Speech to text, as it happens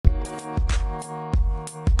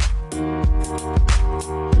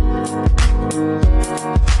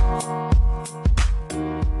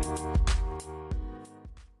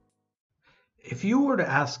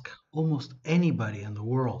ask almost anybody in the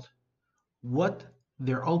world what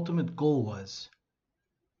their ultimate goal was,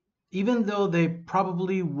 even though they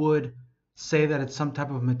probably would say that it's some type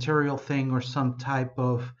of material thing or some type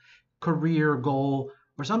of career goal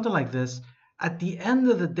or something like this, at the end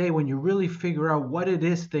of the day, when you really figure out what it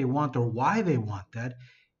is they want or why they want that,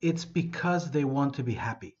 it's because they want to be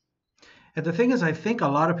happy. And the thing is, I think a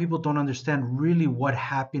lot of people don't understand really what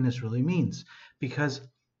happiness really means. Because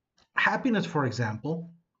happiness, for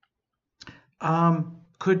example,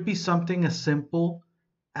 could be something as simple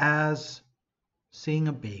as seeing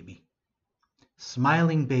a baby.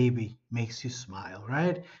 Smiling baby makes you smile,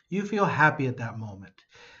 right? You feel happy at that moment.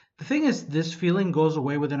 The thing is, this feeling goes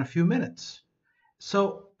away within a few minutes.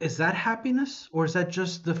 So, is that happiness or is that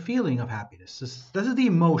just the feeling of happiness? This is the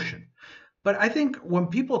emotion. But I think when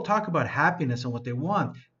people talk about happiness and what they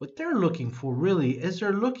want, what they're looking for really is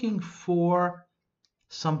they're looking for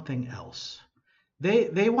something else.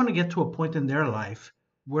 They want to get to a point in their life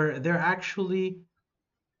where they're actually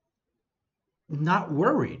not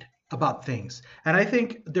worried about things. And I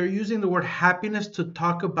think they're using the word happiness to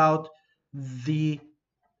talk about the,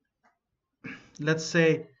 let's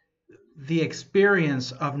say, the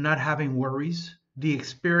experience of not having worries, the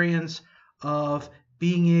experience of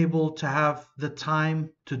being able to have the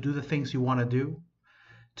time to do the things you want to do,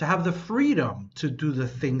 to have the freedom to do the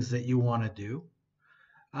things that you want to do,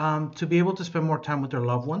 to be able to spend more time with their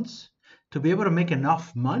loved ones, to be able to make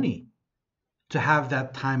enough money to have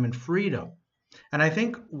that time and freedom. And I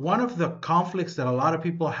think one of the conflicts that a lot of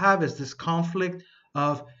people have is this conflict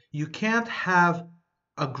of you can't have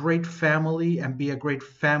a great family and be a great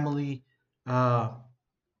family uh,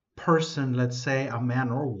 person, let's say a man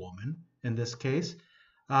or a woman in this case,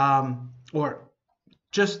 or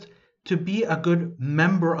just to be a good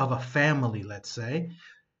member of a family, let's say,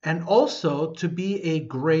 and also to be a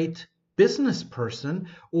great business person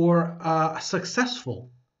or a successful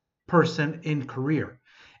person in career.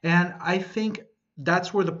 And I think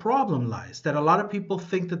that's where the problem lies, that a lot of people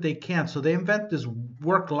think that they can't. So they invent this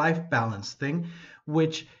work-life balance thing,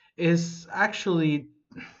 which is actually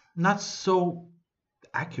not so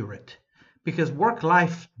accurate. Because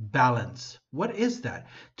work-life balance, what is that?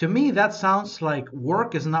 To me, that sounds like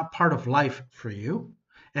work is not part of life for you,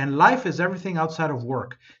 and life is everything outside of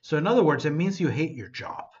work. So in other words, it means you hate your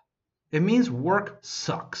job. It means work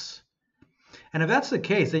sucks. And if that's the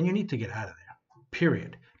case, then you need to get out of there.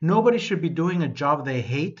 Period. Nobody should be doing a job they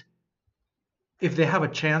hate if they have a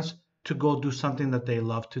chance to go do something that they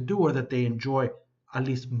love to do or that they enjoy at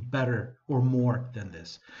least better or more than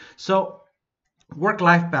this. So, work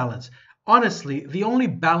life balance. Honestly, the only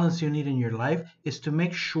balance you need in your life is to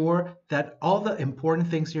make sure that all the important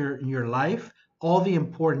things in your life, all the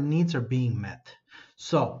important needs are being met.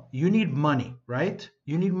 So, you need money, right?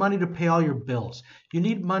 You need money to pay all your bills. You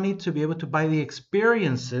need money to be able to buy the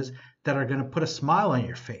experiences that are going to put a smile on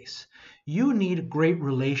your face. You need great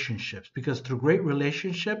relationships because through great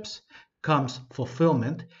relationships comes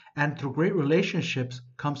fulfillment, and through great relationships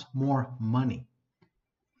comes more money.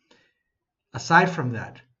 Aside from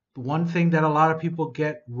that, one thing that a lot of people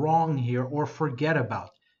get wrong here or forget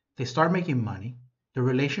about, they start making money, the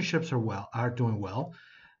relationships are doing well,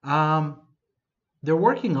 um, they're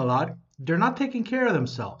working a lot, they're not taking care of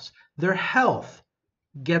themselves. Their health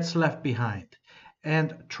gets left behind.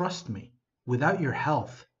 And trust me, without your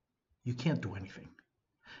health, you can't do anything.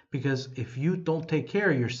 Because if you don't take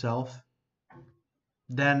care of yourself,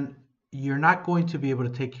 then you're not going to be able to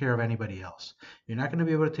take care of anybody else. You're not going to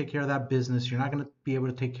be able to take care of that business. You're not going to be able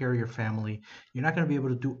to take care of your family. You're not going to be able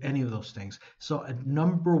to do any of those things. So,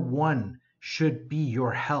 number one should be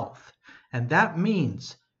your health. And that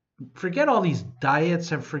means forget all these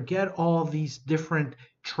diets and forget all these different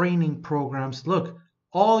training programs. Look,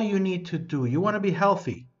 all you need to do, you want to be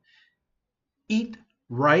healthy, eat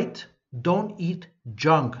right. Don't eat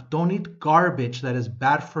junk. Don't eat garbage that is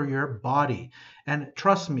bad for your body. And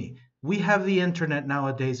trust me, we have the internet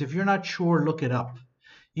nowadays. If you're not sure, look it up.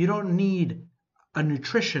 You don't need a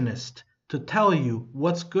nutritionist to tell you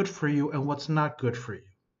what's good for you and what's not good for you.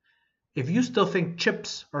 If you still think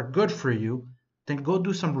chips are good for you, then go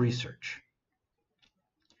do some research.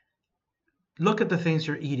 Look at the things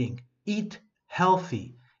you're eating. Eat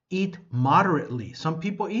healthy. Eat moderately. Some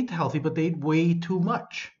people eat healthy, but they eat way too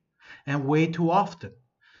much and way too often.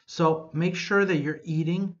 So make sure that you're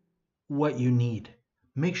eating what you need.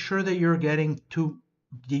 Make sure that you're getting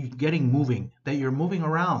moving, that you're moving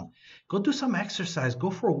around. Go do some exercise. Go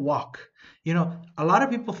for a walk. A lot of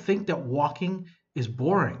people think that walking is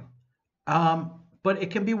boring, but it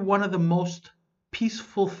can be one of the most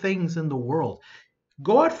peaceful things in the world.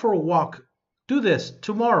 Go out for a walk. Do this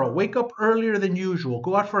tomorrow. Wake up earlier than usual.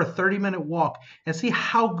 Go out for a 30-minute walk and see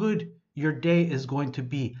how good your day is going to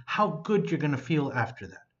be, how good you're going to feel after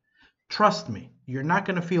that. Trust me, you're not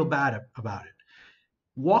going to feel bad about it.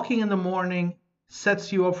 Walking in the morning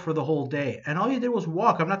sets you up for the whole day. And all you did was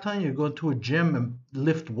walk. I'm not telling you to go into a gym and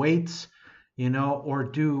lift weights, or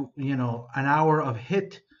do, an hour of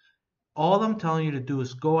HIIT. All I'm telling you to do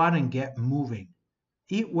is go out and get moving.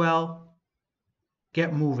 Eat well,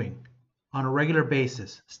 get moving on a regular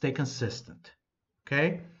basis. Stay consistent.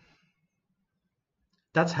 Okay?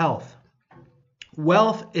 That's health.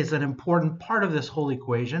 Wealth is an important part of this whole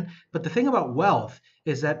equation. But the thing about wealth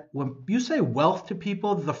is that when you say wealth to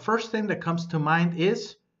people, the first thing that comes to mind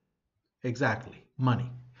is exactly money.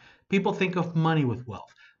 People think of money with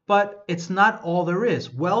wealth, but it's not all there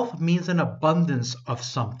is. Wealth means an abundance of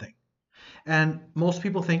something. And most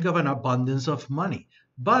people think of an abundance of money,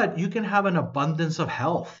 but you can have an abundance of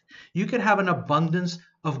health. You can have an abundance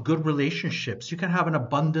of good relationships. You can have an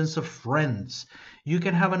abundance of friends. You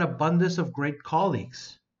can have an abundance of great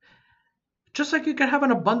colleagues. Just like you can have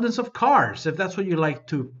an abundance of cars, if that's what you like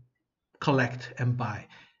to collect and buy.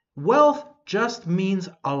 Wealth just means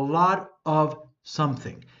a lot of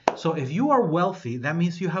something. So if you are wealthy, that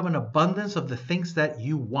means you have an abundance of the things that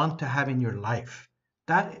you want to have in your life.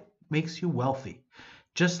 That makes you wealthy.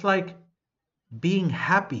 Just like being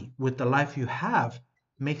happy with the life you have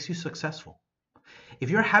makes you successful. If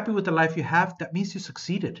you're happy with the life you have, that means you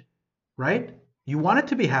succeeded, right? You want it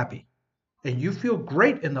to be happy and you feel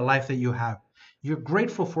great in the life that you have. You're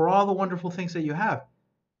grateful for all the wonderful things that you have.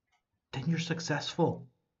 Then you're successful.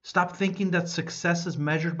 Stop thinking that success is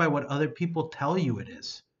measured by what other people tell you it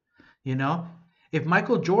is. If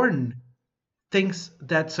Michael Jordan thinks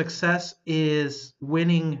that success is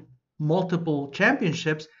winning multiple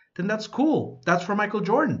championships, then that's cool. That's for Michael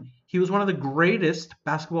Jordan. He was one of the greatest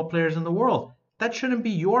basketball players in the world. That shouldn't be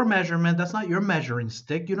your measurement. That's not your measuring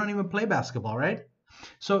stick. You don't even play basketball, right?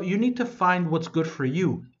 So you need to find what's good for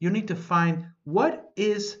you. You need to find what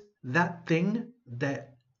is that thing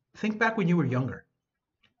that, think back when you were younger.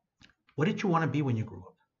 What did you want to be when you grew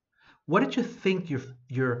up? What did you think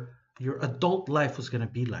your adult life was going to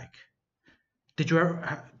be like? Did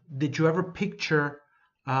you ever picture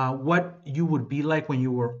what you would be like when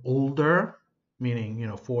you were older,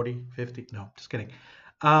 meaning 40, 50? No, just kidding.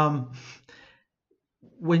 Um,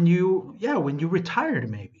 when you retired,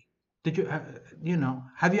 maybe. Did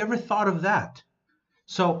have you ever thought of that?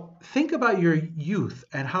 So think about your youth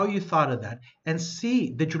and how you thought of that and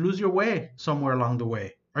see, did you lose your way somewhere along the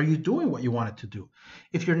way? Are you doing what you wanted to do?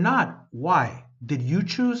 If you're not, why? Did you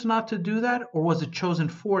choose not to do that, or was it chosen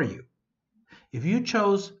for you? If you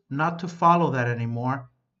chose not to follow that anymore,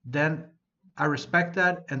 then I respect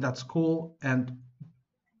that and that's cool and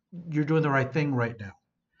you're doing the right thing right now.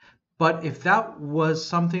 But if that was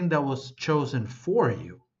something that was chosen for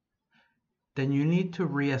you, then you need to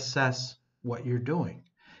reassess what you're doing,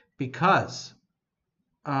 because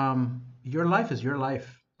your life is your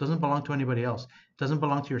life. It doesn't belong to anybody else. It doesn't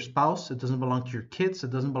belong to your spouse. It doesn't belong to your kids. It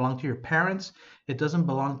doesn't belong to your parents. It doesn't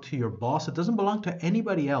belong to your boss. It doesn't belong to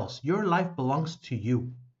anybody else. Your life belongs to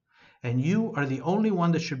you. And you are the only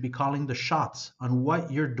one that should be calling the shots on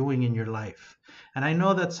what you're doing in your life. And I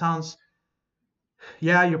know that sounds,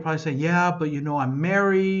 yeah, you're probably saying, yeah, but I'm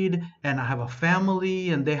married and I have a family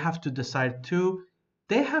and they have to decide too.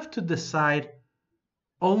 They have to decide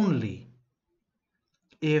only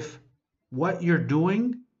if what you're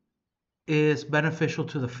doing is beneficial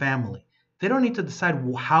to the family. They don't need to decide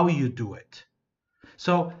how you do it.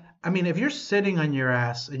 So, I mean, if you're sitting on your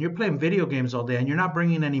ass and you're playing video games all day and you're not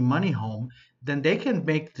bringing any money home, then they can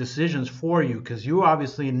make decisions for you because you're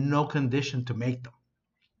obviously in no condition to make them.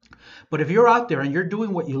 But if you're out there and you're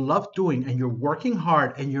doing what you love doing and you're working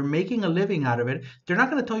hard and you're making a living out of it, they're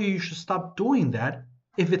not going to tell you should stop doing that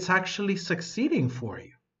if it's actually succeeding for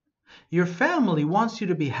you. Your family wants you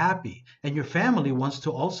to be happy, and your family wants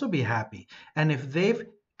to also be happy. And if they've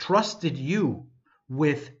trusted you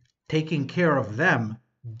with taking care of them,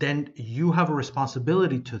 then you have a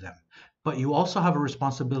responsibility to them. But you also have a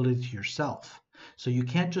responsibility to yourself. So you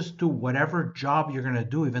can't just do whatever job you're going to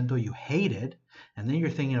do, even though you hate it, and then you're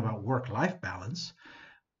thinking about work-life balance,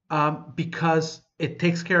 because it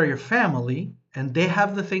takes care of your family, and they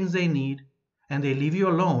have the things they need, and they leave you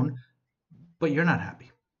alone, but you're not happy.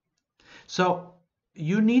 So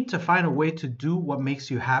you need to find a way to do what makes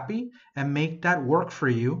you happy and make that work for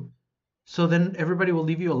you. So then everybody will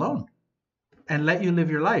leave you alone and let you live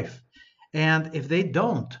your life. And if they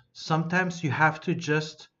don't, sometimes you have to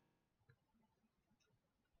just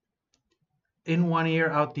in one ear,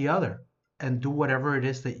 out the other, and do whatever it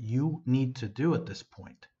is that you need to do at this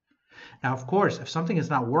point. Now, of course, if something is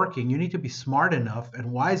not working, you need to be smart enough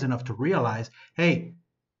and wise enough to realize, hey,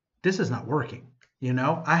 this is not working.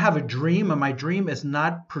 I have a dream and my dream is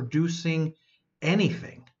not producing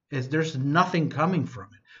anything. There's nothing coming from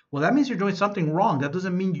it. Well, that means you're doing something wrong. That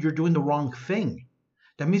doesn't mean you're doing the wrong thing.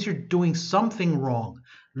 That means you're doing something wrong.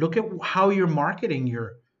 Look at how you're marketing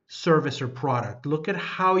your service or product. Look at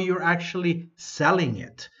how you're actually selling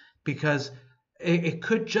it, because it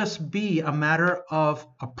could just be a matter of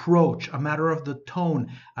approach, a matter of the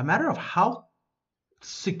tone, a matter of how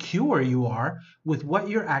secure you are with what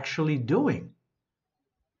you're actually doing.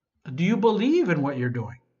 Do you believe in what you're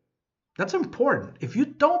doing? That's important. If you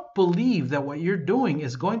don't believe that what you're doing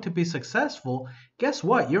is going to be successful, guess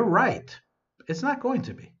what? You're right. It's not going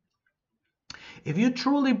to be. If you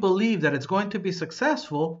truly believe that it's going to be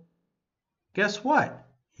successful, guess what?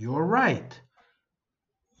 You're right.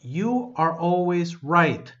 You are always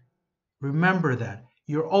right. Remember that.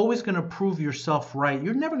 You're always going to prove yourself right.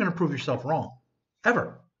 You're never going to prove yourself wrong,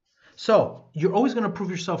 ever. So you're always going to prove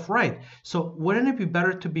yourself right. So wouldn't it be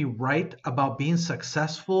better to be right about being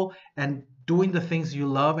successful and doing the things you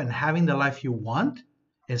love and having the life you want,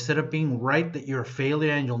 instead of being right that you're a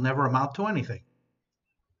failure and you'll never amount to anything?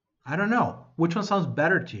 I don't know. Which one sounds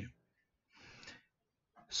better to you?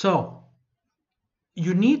 So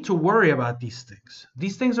you need to worry about these things.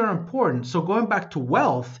 These things are important. So going back to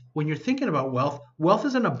wealth, when you're thinking about wealth, wealth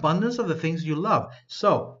is an abundance of the things you love.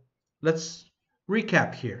 So let's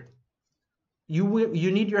recap here. You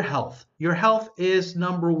need your health. Your health is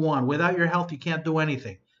number one. Without your health, you can't do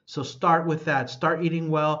anything. So start with that. Start eating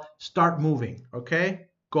well. Start moving. Okay?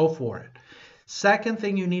 Go for it. Second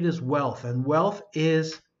thing you need is wealth. And wealth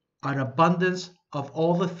is an abundance of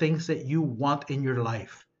all the things that you want in your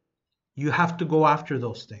life. You have to go after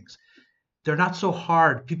those things. They're not so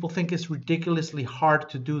hard. People think it's ridiculously hard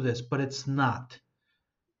to do this, but it's not.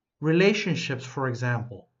 Relationships, for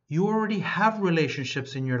example. You already have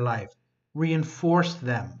relationships in your life. Reinforce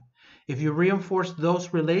them. If you reinforce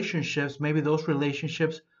those relationships, maybe those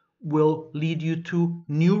relationships will lead you to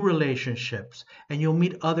new relationships and you'll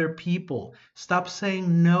meet other people. Stop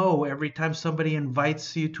saying no every time somebody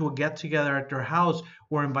invites you to a get together at their house,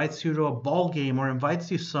 or invites you to a ball game, or invites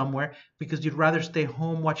you somewhere because you'd rather stay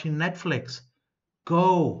home watching Netflix.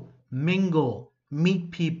 Go, mingle,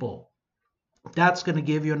 meet people. That's going to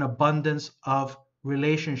give you an abundance of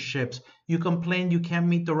relationships. You complain you can't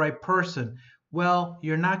meet the right person. Well,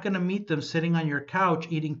 you're not going to meet them sitting on your couch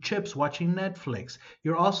eating chips, watching Netflix.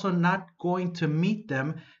 You're also not going to meet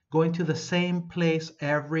them going to the same place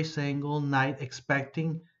every single night,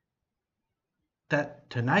 expecting that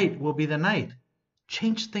tonight will be the night.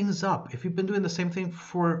 Change things up. If you've been doing the same thing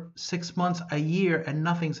for 6 months, a year, and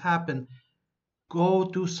nothing's happened, go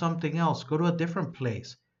do something else. Go to a different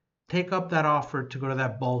place. Take up that offer to go to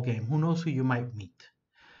that ball game. Who knows who you might meet?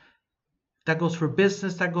 That goes for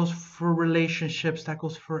business, that goes for relationships, that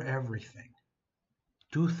goes for everything.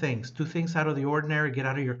 Do things out of the ordinary, get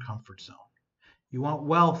out of your comfort zone. You want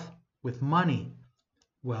wealth with money?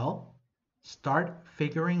 Well, start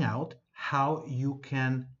figuring out how you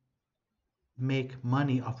can make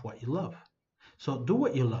money off what you love. So do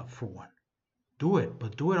what you love, for one. Do it,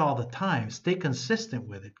 but do it all the time. Stay consistent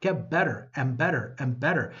with it. Get better and better and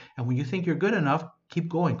better. And when you think you're good enough, keep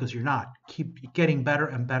going, because you're not. Keep getting better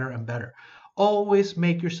and better and better. Always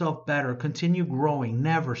make yourself better. Continue growing.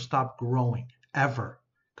 Never stop growing, ever.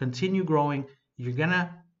 Continue growing. You're going to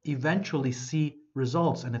eventually see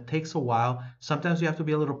results, and it takes a while. Sometimes you have to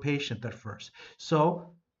be a little patient at first.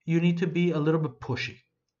 So you need to be a little bit pushy.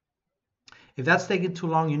 If that's taking too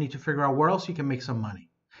long, you need to figure out where else you can make some money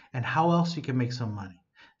and how else you can make some money.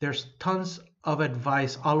 There's tons of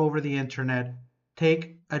advice all over the internet.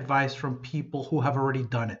 Take advice from people who have already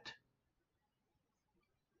done it.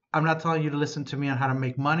 I'm not telling you to listen to me on how to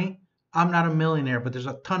make money. I'm not a millionaire, but there's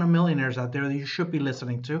a ton of millionaires out there that you should be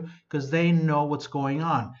listening to, because they know what's going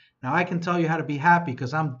on. Now, I can tell you how to be happy,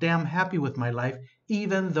 because I'm damn happy with my life,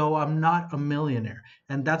 even though I'm not a millionaire.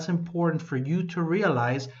 And that's important for you to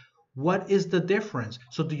realize. What is the difference?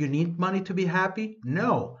 So do you need money to be happy?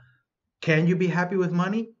 No. Can you be happy with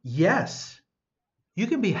money? Yes. You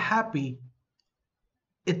can be happy.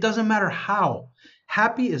 It doesn't matter how.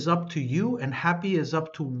 Happy is up to you, and happy is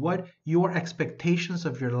up to what your expectations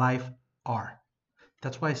of your life are.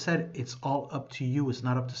 That's why I said it's all up to you. It's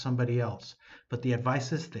not up to somebody else. But the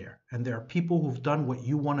advice is there, and there are people who've done what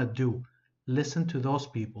you want to do. Listen to those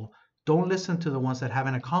people. Don't listen to the ones that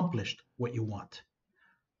haven't accomplished what you want,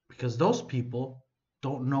 because those people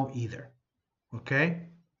don't know either. Okay?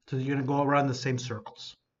 So you're going to go around the same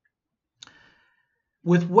circles.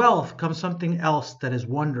 With wealth comes something else that is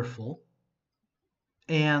wonderful,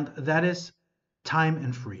 and that is time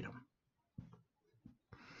and freedom.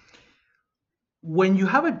 When you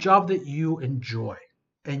have a job that you enjoy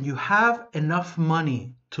and you have enough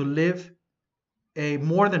money to live a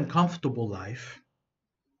more than comfortable life,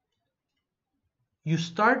 you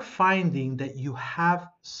start finding that you have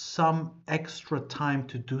some extra time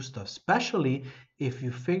to do stuff, especially if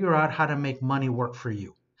you figure out how to make money work for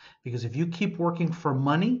you. Because if you keep working for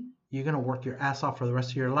money, you're going to work your ass off for the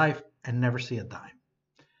rest of your life and never see a dime.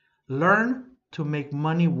 Learn to make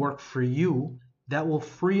money work for you. That will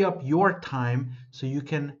free up your time so you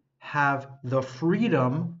can have the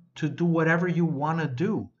freedom to do whatever you want to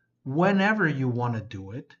do, whenever you want to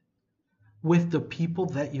do it, with the people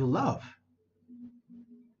that you love.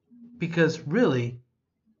 Because really,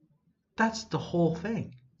 that's the whole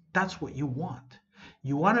thing. That's what you want.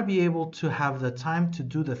 You want to be able to have the time to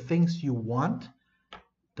do the things you want,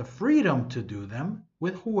 the freedom to do them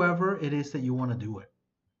with whoever it is that you want to do it,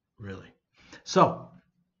 really. So,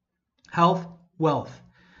 health, wealth.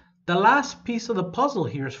 The last piece of the puzzle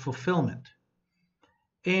here is fulfillment.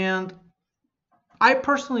 And I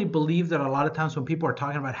personally believe that a lot of times when people are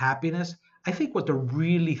talking about happiness, I think what they're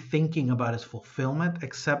really thinking about is fulfillment,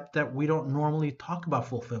 except that we don't normally talk about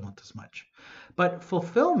fulfillment as much. But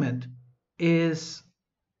fulfillment is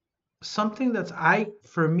something that's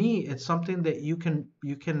for me, it's something that you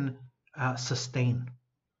can sustain.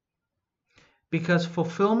 Because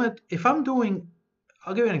fulfillment, if I'm doing,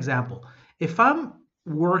 I'll give you an example. If I'm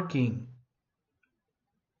working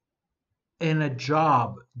in a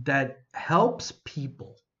job that helps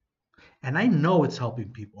people, and I know it's helping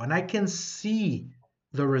people, and I can see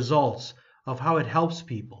the results of how it helps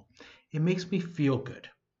people, it makes me feel good.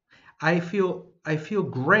 I feel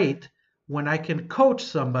great when I can coach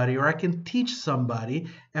somebody or I can teach somebody,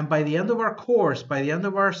 and by the end of our course, by the end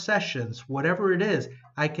of our sessions, whatever it is,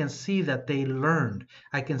 I can see that they learned.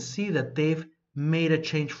 I can see that they've made a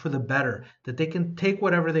change for the better, that they can take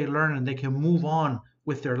whatever they learn and they can move on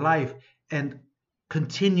with their life and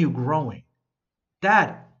continue growing.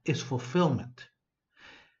 That is fulfillment.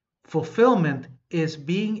 Fulfillment is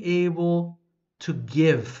being able to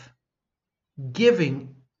give,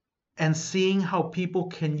 giving, and seeing how people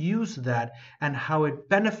can use that and how it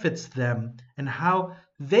benefits them and how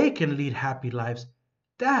they can lead happy lives.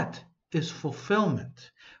 That is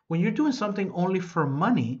fulfillment. When you're doing something only for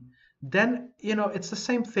money, then, it's the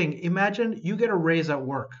same thing. Imagine you get a raise at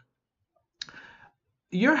work.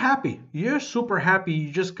 You're happy. You're super happy.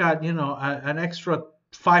 You just got, an extra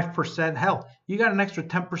 5%. Hell, you got an extra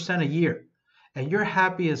 10% a year. And you're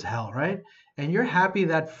happy as hell, right? And you're happy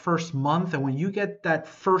that first month. And when you get that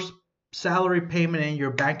first salary payment in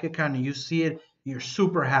your bank account and you see it, you're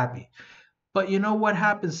super happy. But you know what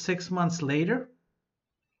happens 6 months later?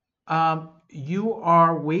 You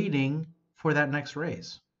are waiting for that next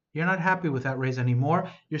raise. You're not happy with that raise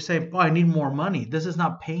anymore. You're saying, oh, I need more money. This is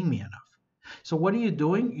not paying me enough. So what are you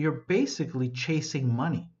doing? You're basically chasing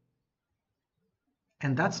money.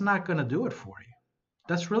 And that's not going to do it for you.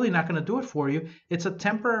 That's really not going to do it for you. It's a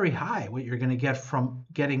temporary high, what you're going to get from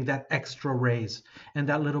getting that extra raise and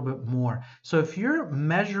that little bit more. So if you're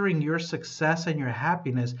measuring your success and your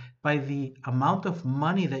happiness by the amount of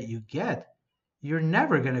money that you get, you're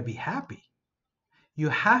never going to be happy. You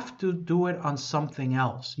have to do it on something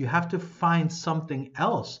else. You have to find something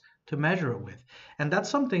else to measure it with. And that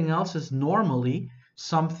something else is normally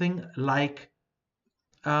something like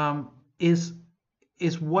is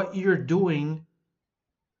what you're doing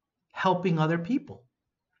helping other people.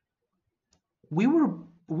 We're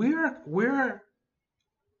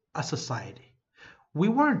a society. We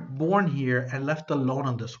weren't born here and left alone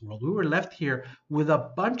on this world. We were left here with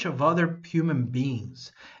a bunch of other human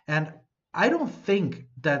beings. And I don't think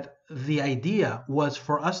that the idea was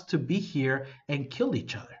for us to be here and kill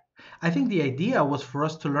each other. I think the idea was for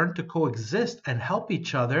us to learn to coexist and help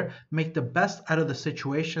each other make the best out of the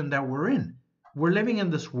situation that we're in. We're living in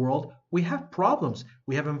this world. We have problems.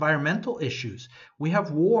 We have environmental issues. We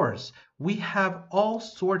have wars. We have all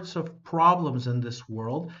sorts of problems in this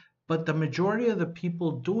world. But the majority of the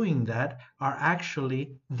people doing that are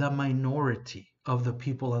actually the minority of the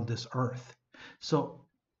people on this earth. So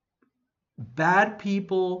bad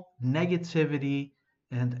people, negativity,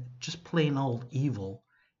 and just plain old evil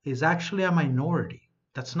is actually a minority.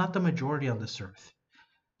 That's not the majority on this earth.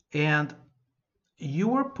 And you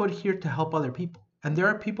were put here to help other people. And there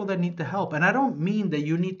are people that need the help. And I don't mean that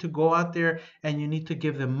you need to go out there and you need to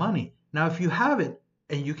give them money. Now, if you have it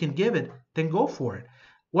and you can give it, then go for it.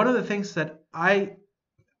 One of the things that I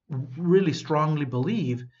really strongly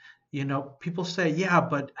believe People say, yeah,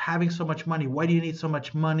 but having so much money, why do you need so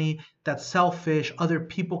much money? That's selfish. Other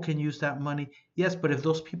people can use that money. Yes, but if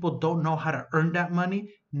those people don't know how to earn that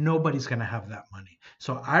money, nobody's going to have that money.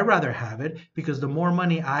 So I rather have it because the more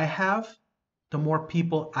money I have, the more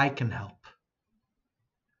people I can help.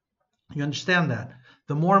 You understand that?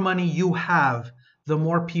 The more money you have, the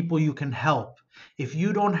more people you can help. If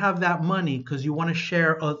you don't have that money because you want to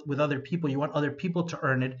share with other people, you want other people to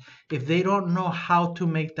earn it, if they don't know how to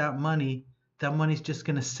make that money's just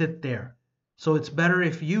going to sit there. So it's better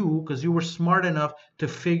if you, because you were smart enough to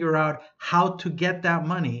figure out how to get that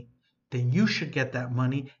money, then you should get that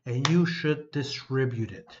money and you should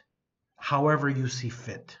distribute it however you see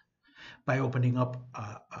fit, by opening up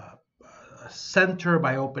a center,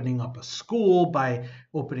 by opening up a school, by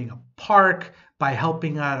opening a park, by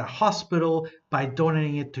helping out a hospital, by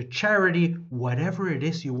donating it to charity, whatever it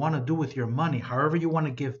is you want to do with your money, however you want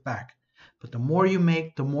to give back. But the more you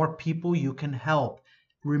make, the more people you can help.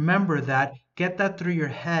 Remember that. Get that through your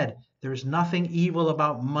head. There's nothing evil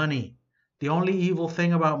about money. The only evil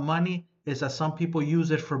thing about money is that some people use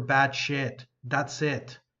it for bad shit. That's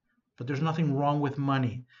it. But there's nothing wrong with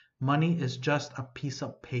money. Money is just a piece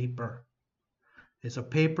of paper. It's a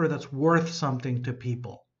paper that's worth something to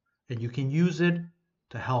people, and you can use it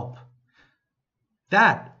to help.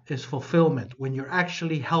 That is fulfillment, when you're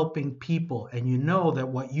actually helping people and you know that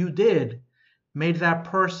what you did made that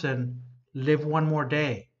person live one more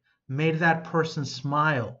day, made that person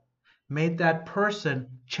smile, made that person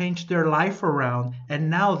change their life around,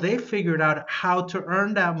 and now they figured out how to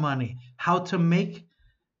earn that money, how to make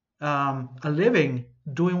a living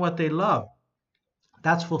doing what they love.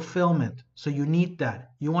 That's fulfillment. So you need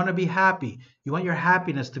that. You want to be happy. You want your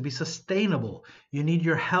happiness to be sustainable. You need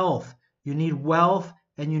your health. You need wealth,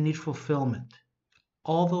 and you need fulfillment.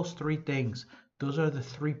 All those three things, those are the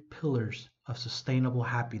three pillars of sustainable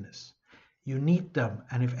happiness. You need them.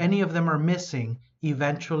 And if any of them are missing,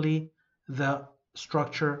 eventually the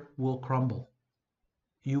structure will crumble.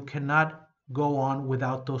 You cannot go on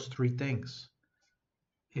without those three things.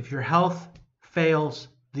 If your health fails,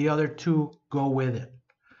 the other two go with it.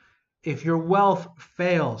 If your wealth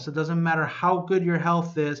fails, it doesn't matter how good your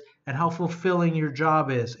health is and how fulfilling your job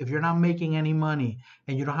is. If you're not making any money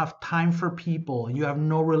and you don't have time for people and you have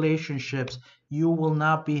no relationships, you will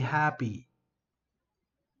not be happy.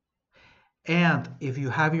 And if you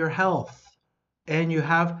have your health and you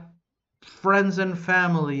have friends and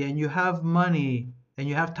family and you have money and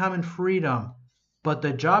you have time and freedom, but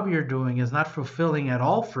the job you're doing is not fulfilling at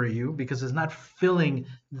all for you because it's not filling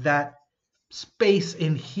that space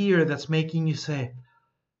in here that's making you say,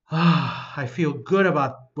 I feel good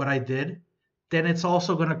about what I did, then it's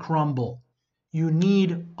also going to crumble. You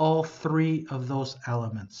need all three of those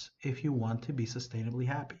elements if you want to be sustainably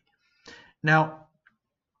happy. Now,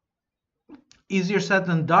 easier said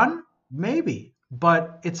than done? Maybe,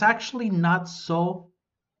 but it's actually not so,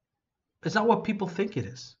 it's not what people think it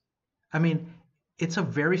is. I mean, it's a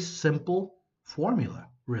very simple formula,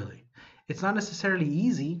 really. It's not necessarily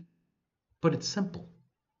easy, but it's simple.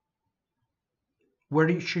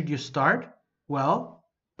 Where should you start? Well,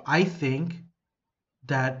 I think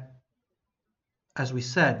that, as we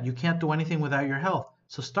said, you can't do anything without your health.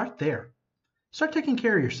 So start there. Start taking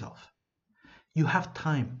care of yourself. You have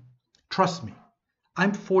time. Trust me.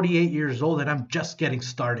 I'm 48 years old and I'm just getting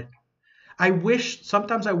started.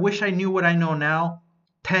 Sometimes I wish I knew what I know now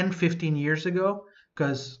 10, 15 years ago,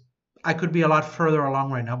 because I could be a lot further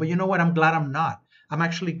along right now. But you know what? I'm glad I'm not. I'm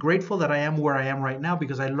actually grateful that I am where I am right now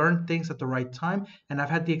because I learned things at the right time and I've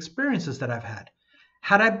had the experiences that I've had.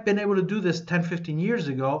 Had I been able to do this 10, 15 years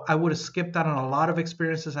ago, I would have skipped out on a lot of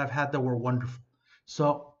experiences I've had that were wonderful.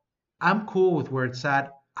 So I'm cool with where it's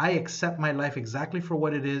at. I accept my life exactly for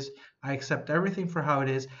what it is. I accept everything for how it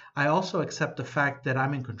is. I also accept the fact that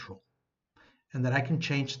I'm in control and that I can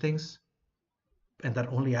change things and that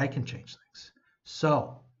only I can change things.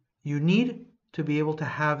 So you need to be able to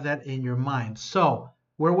have that in your mind. So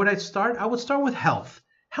where would I start? I would start with health.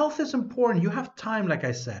 Health is important. You have time, like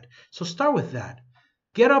I said. So start with that.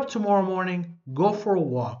 Get up tomorrow morning, go for a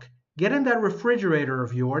walk, get in that refrigerator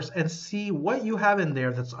of yours and see what you have in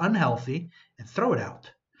there that's unhealthy and throw it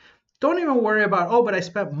out. Don't even worry about, oh, but I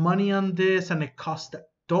spent money on this and it cost that.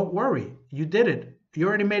 Don't worry. You did it. You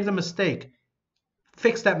already made the mistake.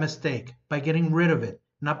 Fix that mistake by getting rid of it,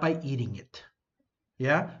 not by eating it.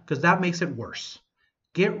 Yeah? Because that makes it worse.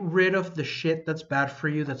 Get rid of the shit that's bad for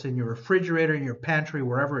you, that's in your refrigerator, in your pantry,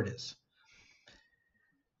 wherever it is.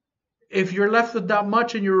 If you're left with that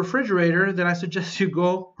much in your refrigerator, then I suggest you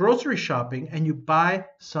go grocery shopping and you buy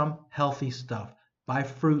some healthy stuff. Buy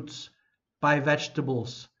fruits, buy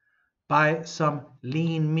vegetables, Buy some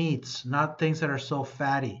lean meats, not things that are so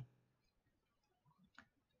fatty.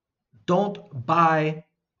 Don't buy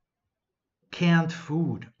canned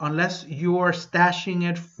food unless you're stashing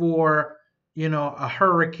it for, a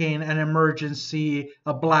hurricane, an emergency,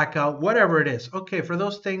 a blackout, whatever it is. Okay, for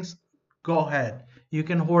those things, go ahead. You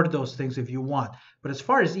can hoard those things if you want. But as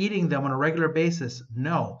far as eating them on a regular basis,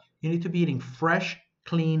 no. You need to be eating fresh,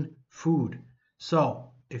 clean food.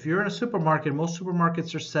 So if you're in a supermarket, most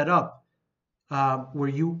supermarkets are set up where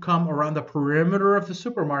you come around the perimeter of the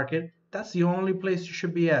supermarket. That's the only place you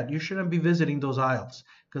should be at. You shouldn't be visiting those aisles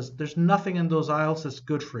because there's nothing in those aisles that's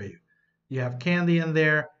good for you. You have candy in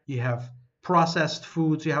there, you have processed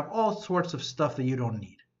foods, you have all sorts of stuff that you don't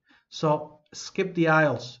need. So skip the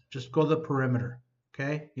aisles, just go to the perimeter.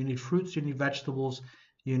 Okay? You need fruits, you need vegetables,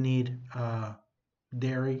 you need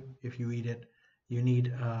dairy if you eat it, you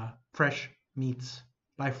need fresh meats.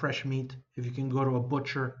 Buy fresh meat. If you can go to a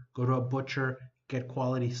butcher, get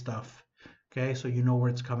quality stuff. Okay, so you know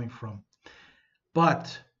where it's coming from.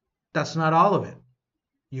 But that's not all of it.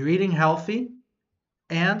 You're eating healthy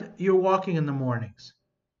and you're walking in the mornings.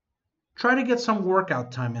 Try to get some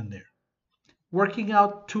workout time in there. Working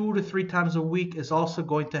out 2 to 3 times a week is also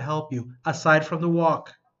going to help you, aside from the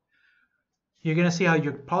walk. You're going to see how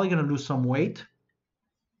you're probably going to lose some weight.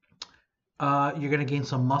 You're going to gain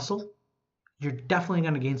some muscle. You're definitely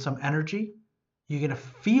going to gain some energy. You're going to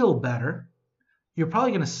feel better. You're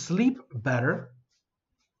probably going to sleep better.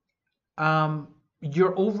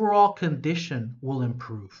 Your overall condition will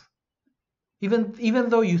improve. Even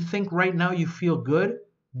though you think right now you feel good,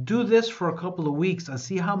 do this for a couple of weeks and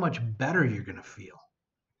see how much better you're going to feel.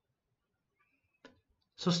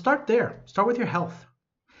 So start there. Start with your health.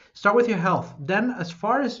 Start with your health. Then, as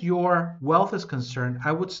far as your wealth is concerned,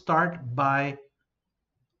 I would start by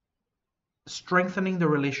strengthening the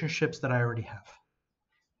relationships that I already have.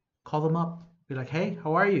 Call them up. Be like, hey,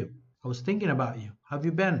 how are you? I was thinking about you. How have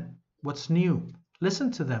you been? What's new?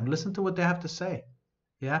 Listen to them. Listen to what they have to say.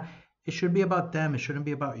 Yeah? It should be about them. It shouldn't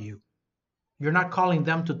be about you. You're not calling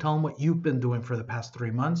them to tell them what you've been doing for the past 3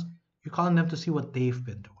 months. You're calling them to see what they've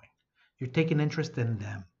been doing. You're taking interest in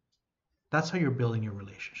them. That's how you're building your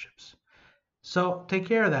relationships. So take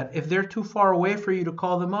care of that. If they're too far away for you to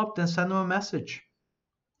call them up, then send them a message.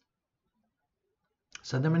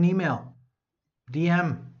 Send them an email,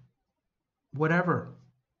 DM, whatever.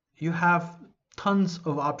 You have tons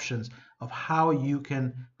of options of how you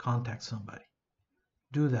can contact somebody.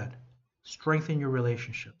 Do that. Strengthen your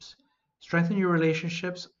relationships. Strengthen your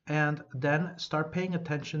relationships and then start paying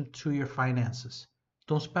attention to your finances.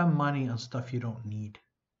 Don't spend money on stuff you don't need.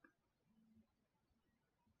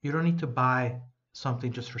 You don't need to buy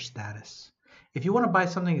something just for status. If you want to buy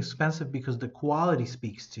something expensive because the quality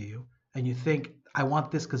speaks to you and you think, I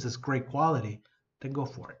want this because it's great quality, then go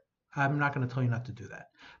for it. I'm not going to tell you not to do that.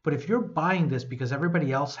 But if you're buying this because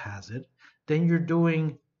everybody else has it, then you're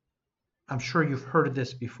doing, I'm sure you've heard of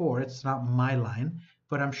this before. It's not my line,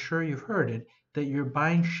 but I'm sure you've heard it, that you're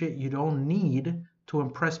buying shit you don't need to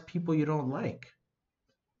impress people you don't like.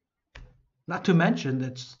 Not to mention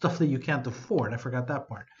that stuff that you can't afford. I forgot that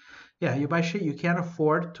part. Yeah, you buy shit you can't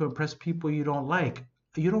afford to impress people you don't like.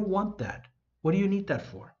 You don't want that. What do you need that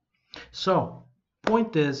for? So,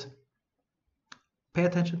 point is, pay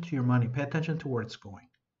attention to your money. Pay attention to where it's going.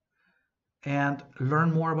 And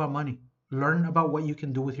learn more about money. Learn about what you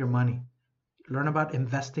can do with your money. Learn about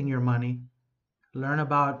investing your money. Learn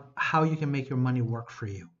about how you can make your money work for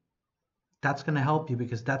you. That's going to help you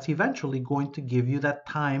because that's eventually going to give you that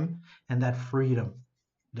time and that freedom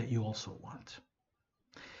that you also want.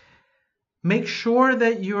 Make sure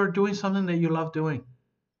that you're doing something that you love doing,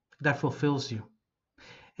 that fulfills you.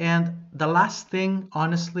 And the last thing,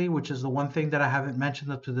 honestly, which is the one thing that I haven't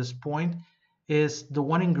mentioned up to this point, is the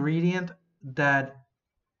one ingredient that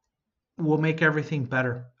will make everything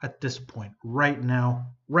better at this point. Right now,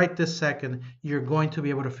 right this second, you're going to be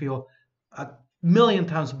able to feel a million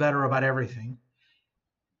times better about everything.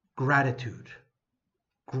 Gratitude.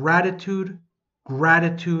 Gratitude,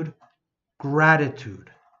 gratitude, gratitude.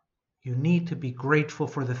 You need to be grateful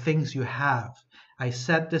for the things you have. I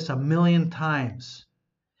said this a million times.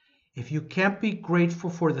 If you can't be grateful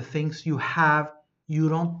for the things you have, you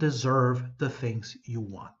don't deserve the things you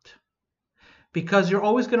want. Because you're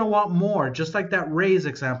always going to want more. Just like that raise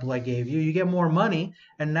example I gave you. You get more money,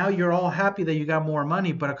 and now you're all happy that you got more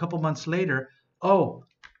money, but a couple months later, oh,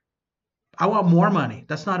 I want more money.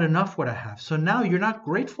 That's not enough what I have. So now you're not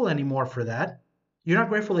grateful anymore for that. You're not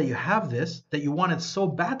grateful that you have this, that you wanted so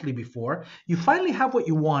badly before. You finally have what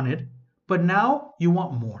you wanted, but now you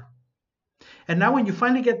want more. And now when you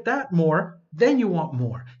finally get that more, then you want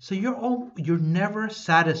more. So you're never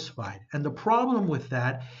satisfied. And the problem with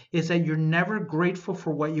that is that you're never grateful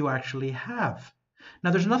for what you actually have.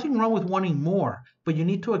 Now, there's nothing wrong with wanting more, but you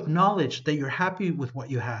need to acknowledge that you're happy with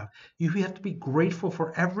what you have. You have to be grateful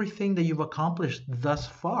for everything that you've accomplished thus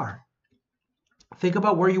far. Think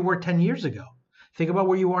about where you were 10 years ago. Think about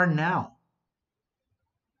where you are now.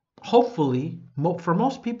 Hopefully, for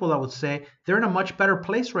most people, I would say they're in a much better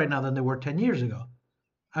place right now than they were 10 years ago.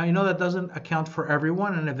 I know that doesn't account for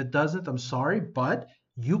everyone, and if it doesn't, I'm sorry, but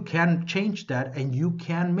you can change that and you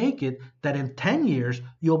can make it that in 10 years,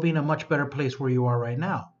 you'll be in a much better place where you are right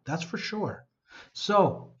now. That's for sure.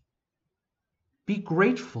 So be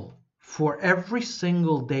grateful for every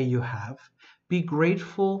single day you have. Be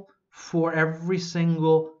grateful for every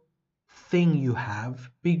single thing you have.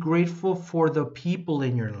 Be grateful for the people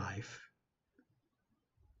in your life.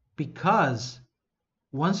 Because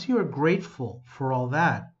once you are grateful for all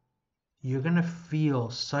that, you're going to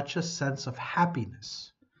feel such a sense of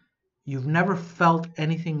happiness. You've never felt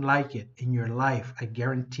anything like it in your life. I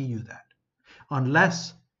guarantee you that.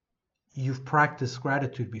 Unless you've practiced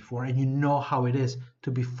gratitude before and you know how it is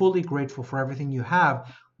to be fully grateful for everything you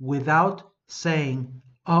have without saying,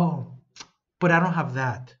 oh, but I don't have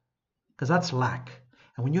that. Because that's lack.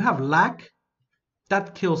 And when you have lack,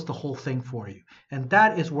 that kills the whole thing for you. And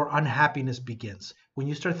that is where unhappiness begins, when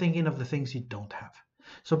you start thinking of the things you don't have.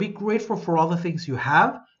 So be grateful for all the things you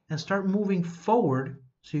have and start moving forward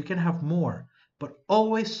so you can have more. But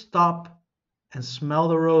always stop and smell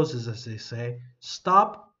the roses, as they say.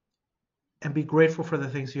 Stop and be grateful for the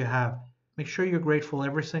things you have. Make sure you're grateful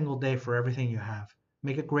every single day for everything you have.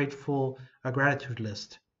 Make a gratitude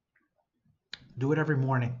list. Do it every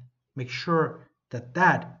morning. Make sure that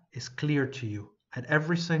that is clear to you at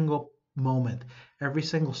every single moment, every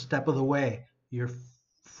single step of the way. You're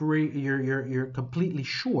free, you're completely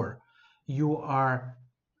sure you are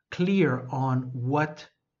clear on what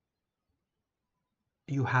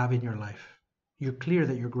you have in your life. You're clear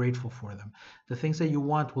that you're grateful for them. The things that you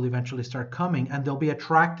want will eventually start coming and they'll be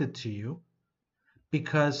attracted to you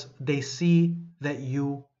because they see that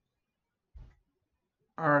you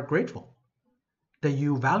are grateful, that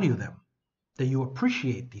you value them, that you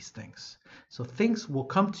appreciate these things. So things will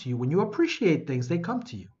come to you. When you appreciate things, they come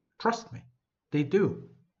to you. Trust me, they do.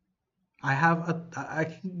 I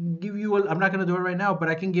can give you, I'm not going to do it right now, but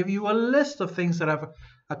I can give you a list of things that I've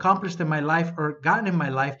accomplished in my life or gotten in my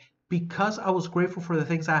life because I was grateful for the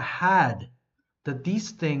things I had, that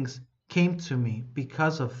these things came to me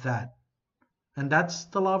because of that. And that's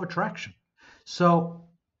the law of attraction. So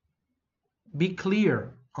be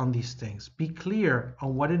clear on these things. Be clear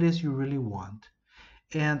on what it is you really want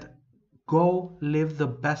and go live the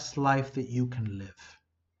best life that you can live.